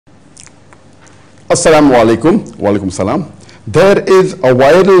Assalamu alaikum. Wa alaikum salam. There is a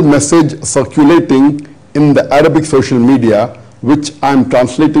viral message circulating in the Arabic social media which I am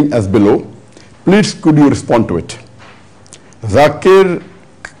translating as below. Please could you respond to it? Zakir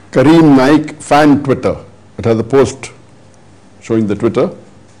Kareem Naik fan Twitter. It has a post showing the Twitter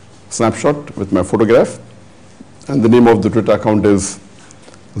snapshot with my photograph, and the name of the Twitter account is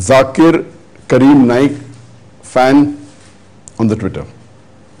Zakir Kareem Naik fan on the Twitter.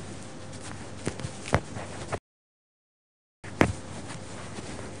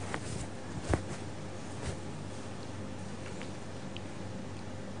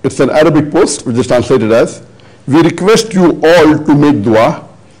 It's an Arabic post which is translated as, we request you all to make dua.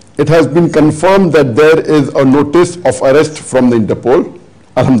 It has been confirmed that there is a notice of arrest from the Interpol.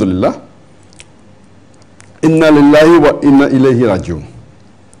 Alhamdulillah. Inna lillahi wa inna ilayhi rajiun.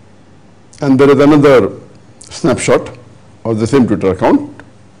 And there is another snapshot of the same Twitter account.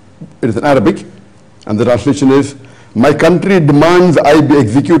 It is in Arabic, and the translation is, my country demands I be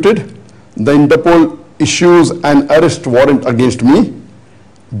executed. The Interpol issues an arrest warrant against me.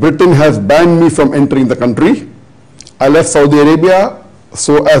 Britain has banned me from entering the country. I left Saudi Arabia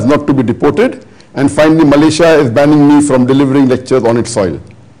so as not to be deported. And finally, Malaysia is banning me from delivering lectures on its soil.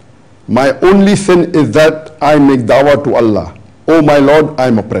 My only sin is that I make dawah to Allah. Oh my Lord, I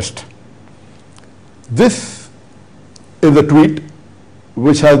am oppressed. This is a tweet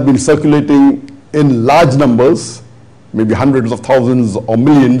which has been circulating in large numbers, maybe hundreds of thousands or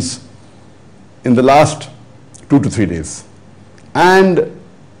millions, in the last 2 to 3 days. And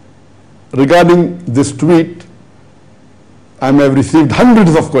regarding this tweet, I may have received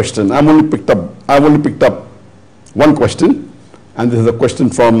hundreds of questions. I've only picked up one question, and this is a question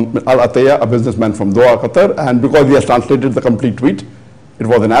from Al Ataya, a businessman from Doha, Qatar. And because he has translated the complete tweet, it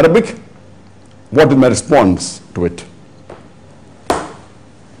was in Arabic. What is my response to it?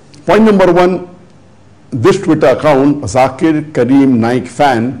 Point number one, this Twitter account, Zakir Kareem Naik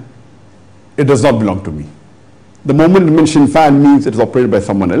fan, it does not belong to me. The moment you mention fan means it is operated by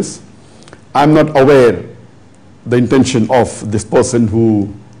someone else. I'm not aware the intention of this person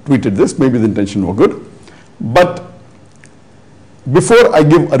who tweeted this. Maybe the intention was good. But before I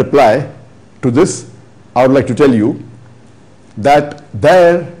give a reply to this, I would like to tell you that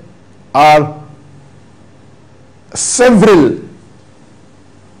there are several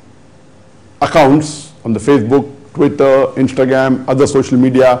accounts on the Facebook, Twitter, Instagram, other social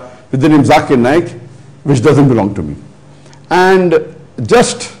media with the name Zakir Naik, which doesn't belong to me. And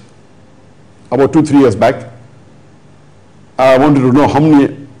just about 2-3 years back, I wanted to know how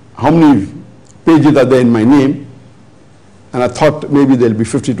many pages are there in my name, and I thought maybe there'll be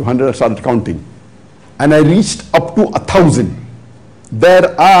 50 to 100. I started counting, and I reached up to 1,000.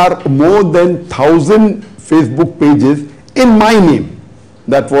 There are more than 1,000 Facebook pages in my name.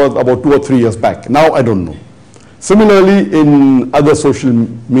 That was about 2 or 3 years back. Now I don't know. Similarly, in other social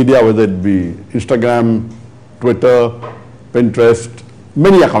media, whether it be Instagram, Twitter, Pinterest,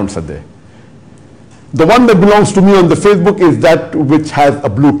 many accounts are there. The one that belongs to me on the Facebook is that which has a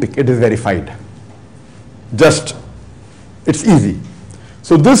blue tick. It is verified. It's easy.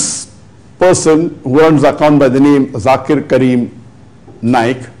 So this person who runs the account by the name Zakir Kareem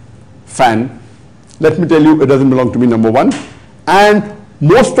Naik fan, let me tell you, it doesn't belong to me, number one. And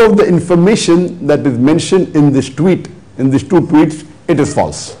most of the information that is mentioned in this tweet, in these 2 tweets, it is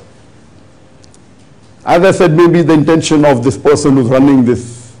false. As I said, maybe the intention of this person who's running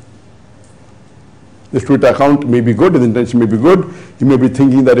this Twitter account may be good, his intention may be good. He may be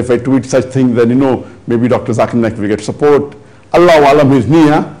thinking that if I tweet such things, then maybe Dr. Zakir Naik will get support. Allahu Alam, his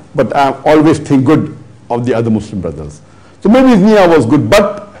niyyah, but I always think good of the other Muslim brothers. So maybe his niyyah was good,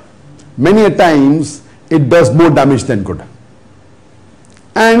 but many a times it does more damage than good.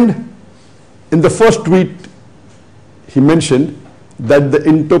 And in the first tweet, he mentioned that the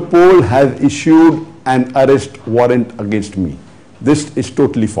Interpol has issued an arrest warrant against me. This is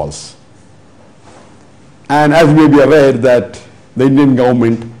totally false. And as you may be aware that the Indian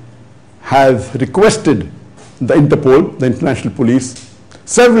government has requested the Interpol, the International Police,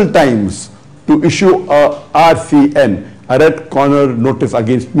 several times to issue a RCN, a red corner notice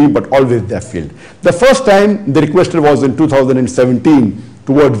against me, but always they have failed. The first time they requested was in 2017,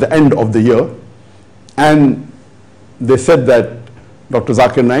 towards the end of the year, and they said that Dr.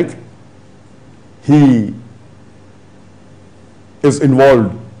 Zakir Naik, he is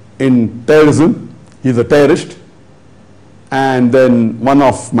involved in terrorism. He's a terrorist. And then one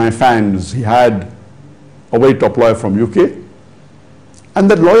of my fans, he had a very top lawyer from UK. And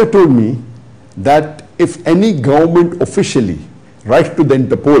that lawyer told me that if any government officially writes to the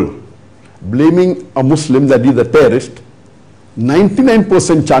Interpol blaming a Muslim that he's a terrorist,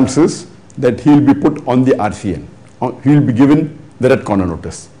 99% chances that he will be put on the RCN. He will be given the red corner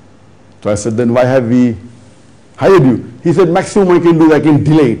notice. So I said, then why have we hired you? He said, maximum I can do is I can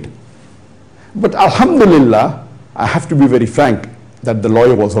delay it. But alhamdulillah, I have to be very frank that the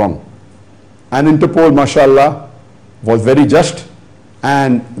lawyer was wrong. And Interpol, mashallah, was very just,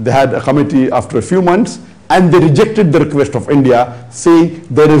 and they had a committee after a few months, and they rejected the request of India, saying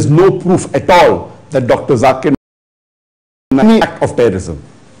there is no proof at all that Dr. Zakir any act of terrorism.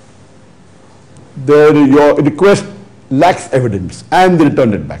 Your request lacks evidence, and they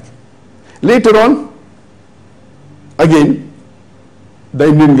returned it back. Later on, again, the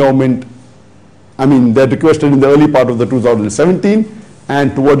Indian government, they requested in the early part of the 2017,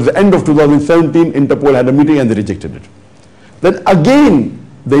 and towards the end of 2017, Interpol had a meeting and they rejected it. Then again,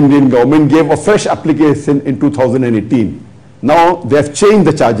 the Indian government gave a fresh application in 2018. Now they have changed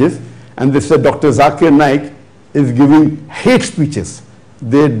the charges, and they said Dr. Zakir Naik is giving hate speeches.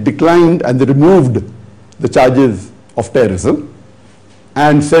 They declined and they removed the charges of terrorism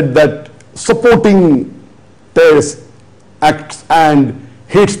and said that supporting terrorist acts and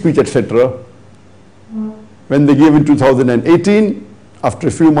hate speech, etc. When they gave in 2018, after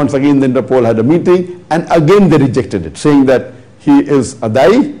a few months again the Interpol had a meeting, and again they rejected it, saying that he is a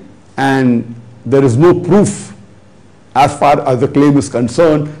da'i and there is no proof as far as the claim is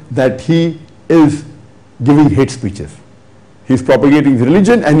concerned that he is giving hate speeches. He is propagating his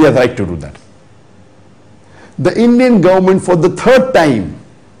religion and he has right to do that. The Indian government for the third time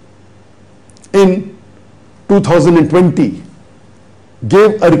in 2020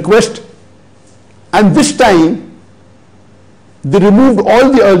 gave a request, and this time they removed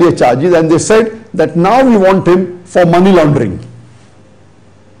all the earlier charges and they said that now we want him for money laundering.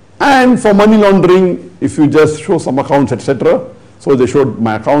 And for money laundering, if you just show some accounts, etc. So they showed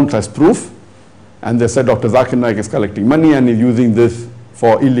my accounts as proof, and they said Dr. Zakir Naik is collecting money and is using this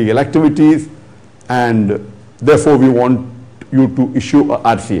for illegal activities, and therefore we want you to issue a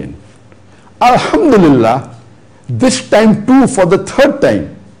RCN. Alhamdulillah, this time too, for the third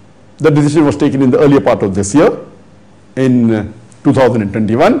time, the decision was taken in the earlier part of this year, in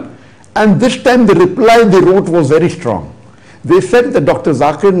 2021, and this time the reply they wrote was very strong. They said that Dr.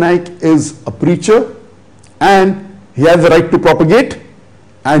 Zakir Naik is a preacher and he has the right to propagate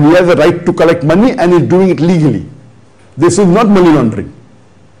and he has the right to collect money and is doing it legally. This is not money laundering.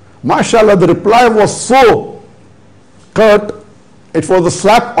 MashaAllah, the reply was so curt, it was a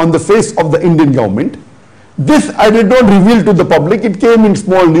slap on the face of the Indian government. This I did not reveal to the public, it came in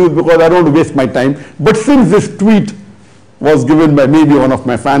small news because I don't want to waste my time. But since this tweet was given by maybe one of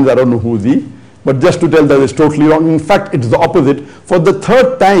my fans, I don't know who he, but just to tell that it's totally wrong. In fact, it's the opposite. For the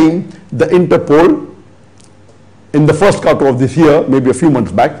third time, the Interpol, in the first quarter of this year, maybe a few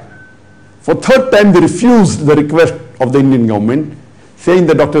months back, for third time they refused the request of the Indian government, saying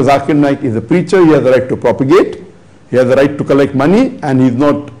that Dr. Zakir Naik is a preacher, he has the right to propagate, he has the right to collect money, and he's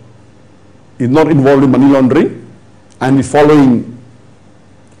not involved in money laundering, and he's following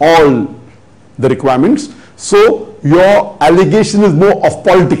all the requirements. So your allegation is more of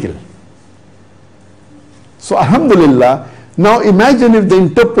political. So alhamdulillah, now imagine if the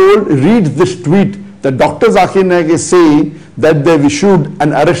Interpol reads this tweet that Dr. Zakir Naik is saying that they've issued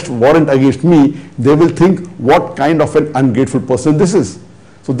an arrest warrant against me, they will think what kind of an ungrateful person this is.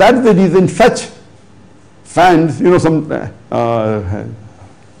 So that's the reason such fans, there's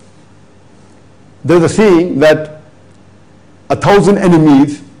a saying that 1,000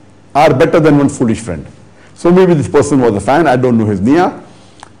 enemies are better than one foolish friend. So maybe this person was a fan, I don't know his niyyah,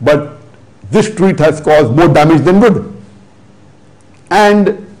 but this tweet has caused more damage than good.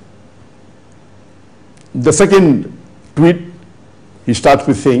 And the second tweet, he starts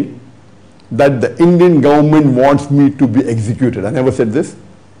with saying that the Indian government wants me to be executed. I never said this,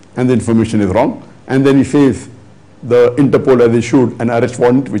 and the information is wrong. And then he says the Interpol has issued an arrest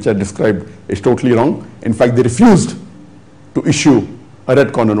warrant, which I described is totally wrong. In fact, they refused to issue a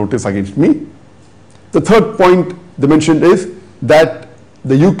red corner notice against me. The third point they mentioned is that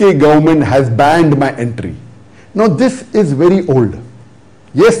the UK government has banned my entry. Now this is very old.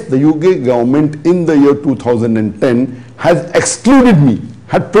 Yes, the UK government in the year 2010 has excluded me,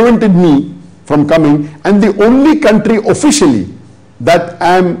 had prevented me from coming, and the only country officially that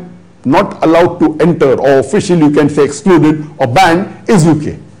I am not allowed to enter, or officially you can say excluded or banned, is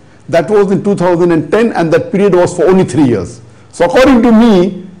UK. That was in 2010, and that period was for only 3 years. So according to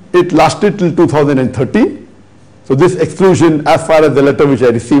me, it lasted till 2013. So this exclusion, as far as the letter which I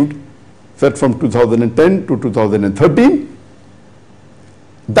received, said from 2010 to 2013.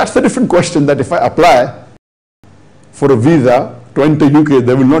 That's a different question, that if I apply for a visa to enter UK,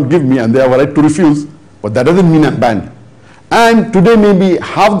 they will not give me and they have a right to refuse, but that doesn't mean I'm banned. And today maybe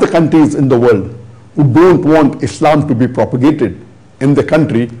half the countries in the world who don't want Islam to be propagated in the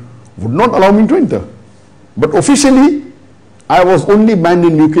country would not allow me to enter. But officially, I was only banned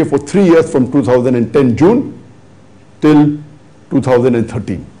in UK for 3 years from 2010 June till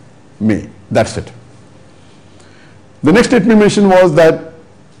 2013 May. That's it. The next information was that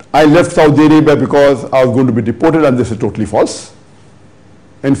I left Saudi Arabia because I was going to be deported, and this is totally false.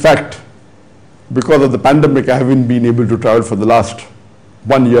 In fact, because of the pandemic, I haven't been able to travel for the last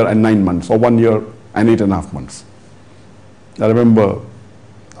 1 year and 9 months, or 1 year and 8.5 months. I remember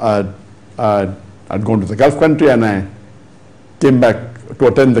I'd gone to the Gulf country and I came back to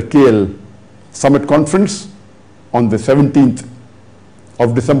attend the KL Summit Conference on the 17th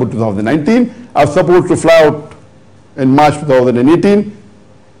of December 2019. I was supposed to fly out in March 2018,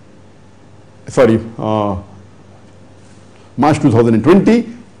 March 2020,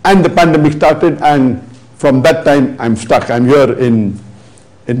 and the pandemic started, and from that time I'm stuck. I'm here in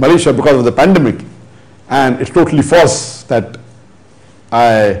Malaysia because of the pandemic, and it's totally false that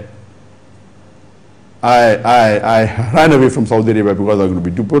I ran away from Saudi Arabia because I was going to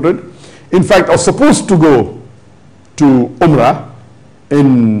be deported. In fact, I was supposed to go to Umrah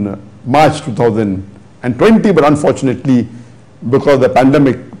in March 2020, but unfortunately, because of the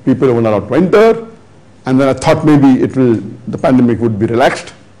pandemic, people were not allowed to enter. And then I thought maybe the pandemic would be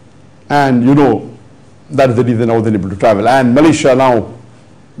relaxed. And you know, that is the reason I wasn't able to travel. And Malaysia now,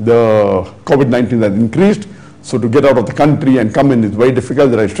 the COVID-19 has increased. So to get out of the country and come in is very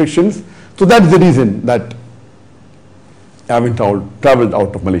difficult, there are restrictions. So that's the reason that I haven't traveled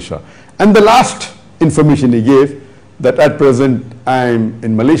out of Malaysia. And the last information he gave, that at present I'm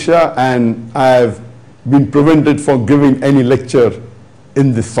in Malaysia and I've been prevented from giving any lecture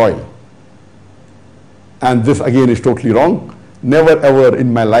in this soil. And this again is totally wrong. Never ever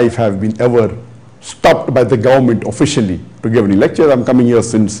in my life have been ever stopped by the government officially to give any lectures. I'm coming here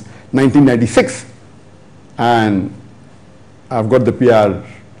since 1996 and I've got the PR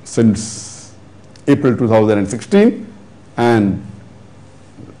since April 2016, and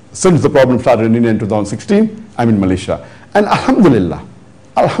since the problem started in India in 2016, I'm in Malaysia. And alhamdulillah,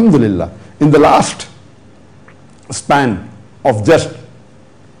 in the last span of just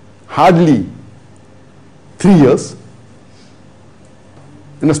hardly 3 years,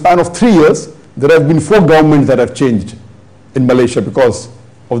 in a span of 3 years, there have been 4 governments that have changed in Malaysia because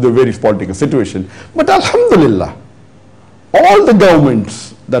of the various political situation. But alhamdulillah, all the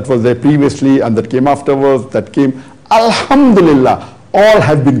governments that were there previously and that came afterwards, alhamdulillah, all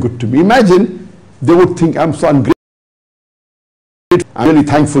have been good to me. Imagine, they would think I'm so ungrateful. I'm really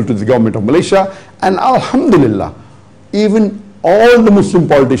thankful to the government of Malaysia, and alhamdulillah, even all the Muslim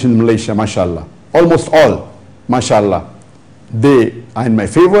politicians in Malaysia, mashallah, almost all, mashallah, they are in my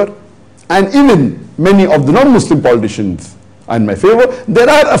favor, and even many of the non-Muslim politicians are in my favor. There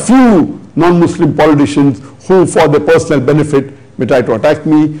are a few non-Muslim politicians who, for their personal benefit, may try to attack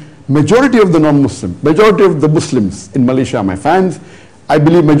me. Majority of the majority of the Muslims in Malaysia are my fans. I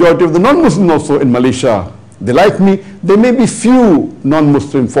believe majority of the non-Muslims also in Malaysia, they like me. There may be few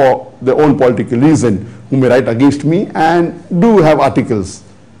non-Muslim for their own political reason who may write against me and do have articles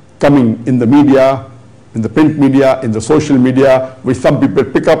coming in the media, in the print media, in the social media, which some people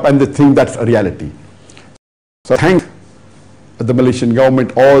pick up and they think that's a reality. So thank the Malaysian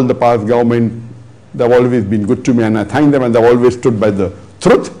government, all the past government, they've always been good to me, and I thank them, and they've always stood by the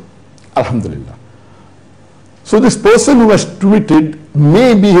truth. Alhamdulillah. So this person who has tweeted,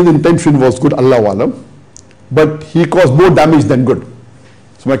 maybe his intention was good, Allahu Alam, but he caused more damage than good.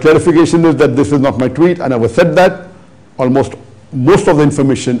 So my clarification is that this is not my tweet. I never said that. Most of the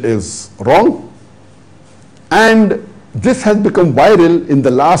information is wrong. And this has become viral in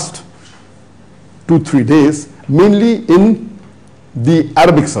the last 2-3 days, mainly in the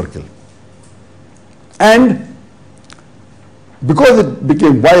Arabic circle. And because it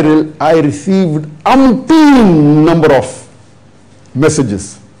became viral, I received umpteen number of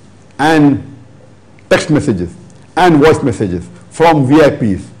messages and text messages and voice messages from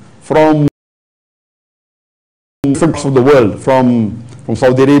VIPs, from different parts of the world, from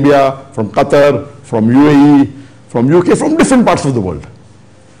Saudi Arabia, from Qatar, from UAE, from UK, from different parts of the world.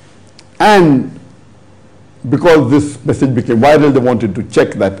 And because this message became viral, they wanted to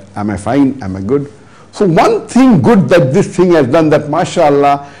check that, am I fine, am I good? So one thing good that this thing has done, that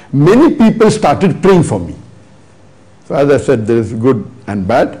mashallah, many people started praying for me. So as I said, there is good and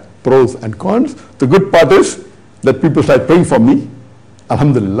bad, pros and cons. The good part is that people started praying for me,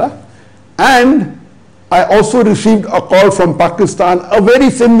 alhamdulillah. And I also received a call from Pakistan, a very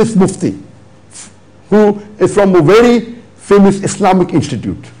famous mufti, who is from a very famous Islamic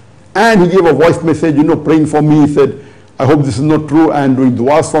institute. And he gave a voice message, praying for me. He said, I hope this is not true, and doing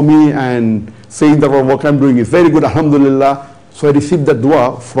du'as for me and saying that what work I'm doing is very good, alhamdulillah. So I received that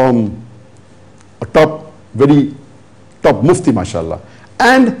dua from a very top mufti, mashallah.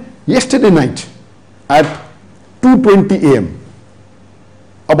 And yesterday night at 2:20 a.m.,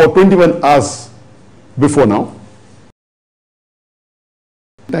 about 21 hours before now,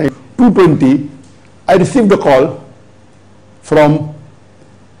 2:20, I received a call from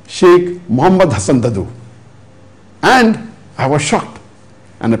Sheikh Muhammad Hassan Dadu. And I was shocked.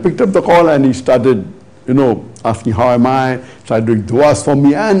 And I picked up the call and he started, asking how am I, started doing du'as for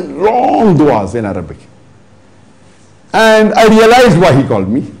me, and long du'as in Arabic. And I realized why he called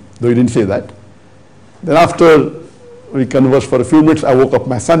me, though he didn't say that. Then after we conversed for a few minutes, I woke up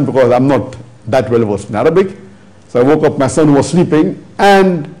my son, because I'm not that well versed in Arabic. So I woke up my son, who was sleeping,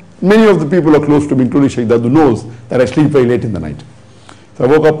 and many of the people who are close to me, including Sheikh Dadu, knows that I sleep very late in the night. So I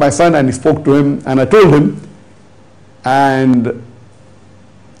woke up my son and he spoke to him, and I told him, and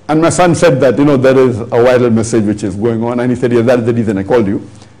my son said that, there is a viral message which is going on, and he said, yes, that is the reason I called you,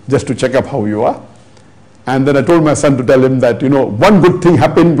 just to check up how you are. And then I told my son to tell him that, one good thing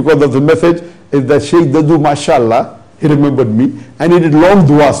happened because of the message is that Sheikh Dadu, mashallah, he remembered me, and he did long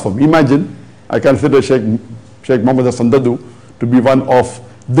du'as for me. Imagine, I consider Sheikh Muhammad Hassan Dadu to be one of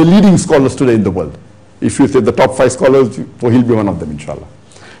the leading scholars today in the world. If you say the top 5 scholars, so he'll be one of them, inshallah.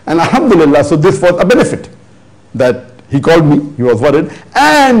 And alhamdulillah, so this was a benefit that he called me, he was worried,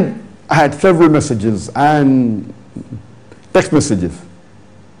 and I had several messages and text messages.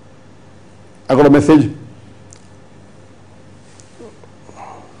 I got a message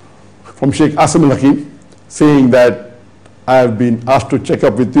from Sheikh Asim al-Hakim saying that I have been asked to check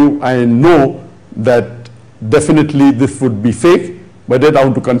up with you. I know that definitely this would be fake, but then I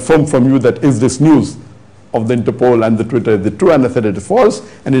want to confirm from you that is this news of the Interpol and the Twitter, is it true? And I said it is false,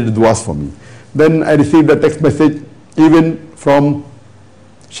 and it was for me. Then I received a text message even from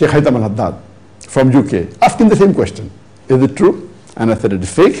Sheikh Haytham al-Haddad from UK, asking the same question, is it true? And I said it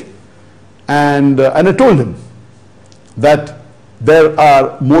is fake. And I told him that there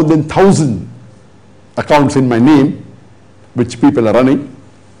are more than 1,000 accounts in my name which people are running,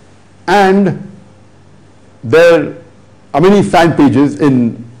 and there are many fan pages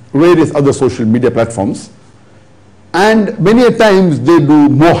in various other social media platforms, and many a times they do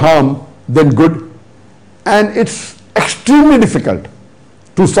more harm than good, and it's extremely difficult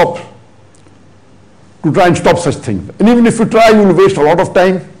to try and stop such things. And even if you try, you will waste a lot of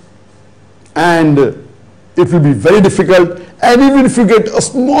time, and it will be very difficult. And even if you get a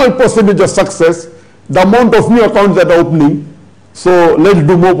small percentage of success, the amount of new accounts that are opening, so let's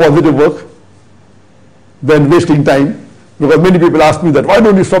do more positive work than wasting time, because many people ask me that, why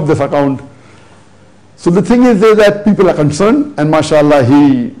don't you stop this account? So the thing is that people are concerned, and mashallah,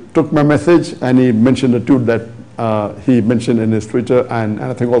 he took my message and he mentioned a tweet that he mentioned in his Twitter, and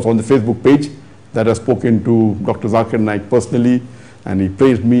I think also on the Facebook page, that I've spoken to Dr. Zakir Naik personally, and he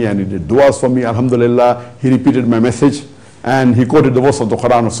praised me and he did du'as for me, alhamdulillah. He repeated my message, and he quoted the verse of the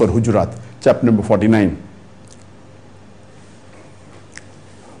Quran of Surah Hujurat, chapter number 49.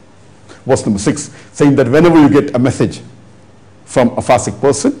 Verse number 6, saying that whenever you get a message from a fasik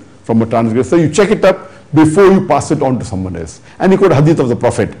person, from a transgressor, you check it up before you pass it on to someone else. And he quoted hadith of the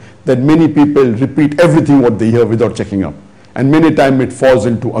Prophet that many people repeat everything what they hear without checking up, and many times it falls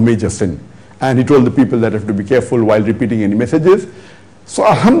into a major sin. And he told the people that have to be careful while repeating any messages. So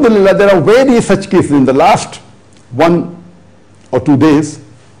alhamdulillah, there are various such cases. In the last 1 or 2 days,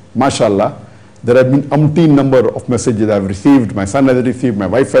 mashallah, there have been umpteen number of messages I have received, my son has received, my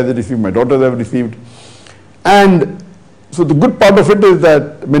wife has received, my daughters have received. And so the good part of it is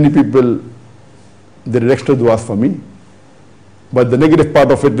that many people, they did extra du'as for me. But the negative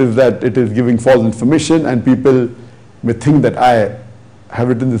part of it is that it is giving false information, and people may think that I have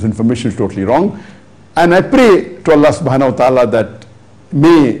written this information is totally wrong. And I pray to Allah subhanahu wa ta'ala that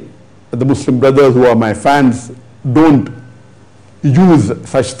may the Muslim brothers who are my fans don't use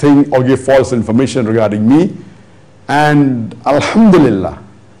such thing or give false information regarding me. And alhamdulillah,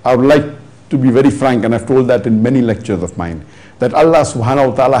 I would like to be very frank, and I've told that in many lectures of mine, that Allah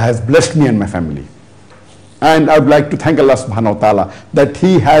subhanahu wa ta'ala has blessed me and my family. And I would like to thank Allah subhanahu wa ta'ala that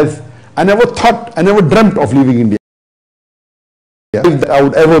He has, I never dreamt of leaving India. That I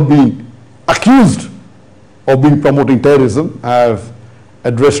would ever be accused of being promoting terrorism. I have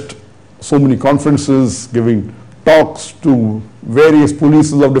addressed so many conferences, giving talks to various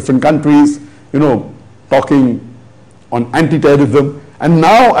polices of different countries, talking on anti-terrorism, and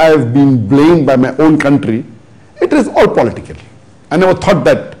now I have been blamed by my own country. It is all political. I never thought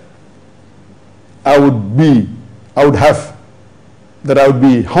that I would be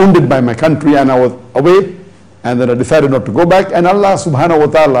hounded by my country, and I was away And then I decided not to go back, and Allah subhanahu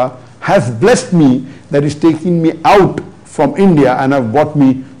wa ta'ala has blessed me that He's taking me out from India and have brought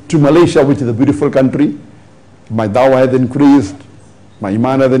me to Malaysia, which is a beautiful country. My dawah has increased, my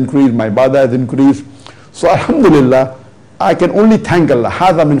iman has increased, my ibadah has increased. So alhamdulillah, I can only thank Allah.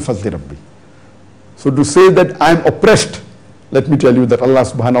 Hadha min fadli Rabbi. So to say that I am oppressed, let me tell you that Allah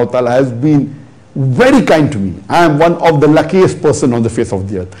subhanahu wa ta'ala has been very kind to me. I am one of the luckiest person on the face of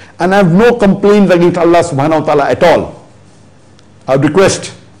the earth. And I have no complaints against Allah subhanahu wa ta'ala at all. I would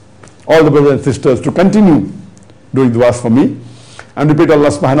request all the brothers and sisters to continue doing du'as for me. And repeat to Allah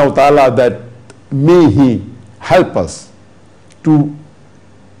subhanahu wa ta'ala that may He help us to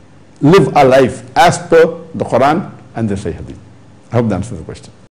live our life as per the Quran and the Sahih Hadith. I hope that answers the question.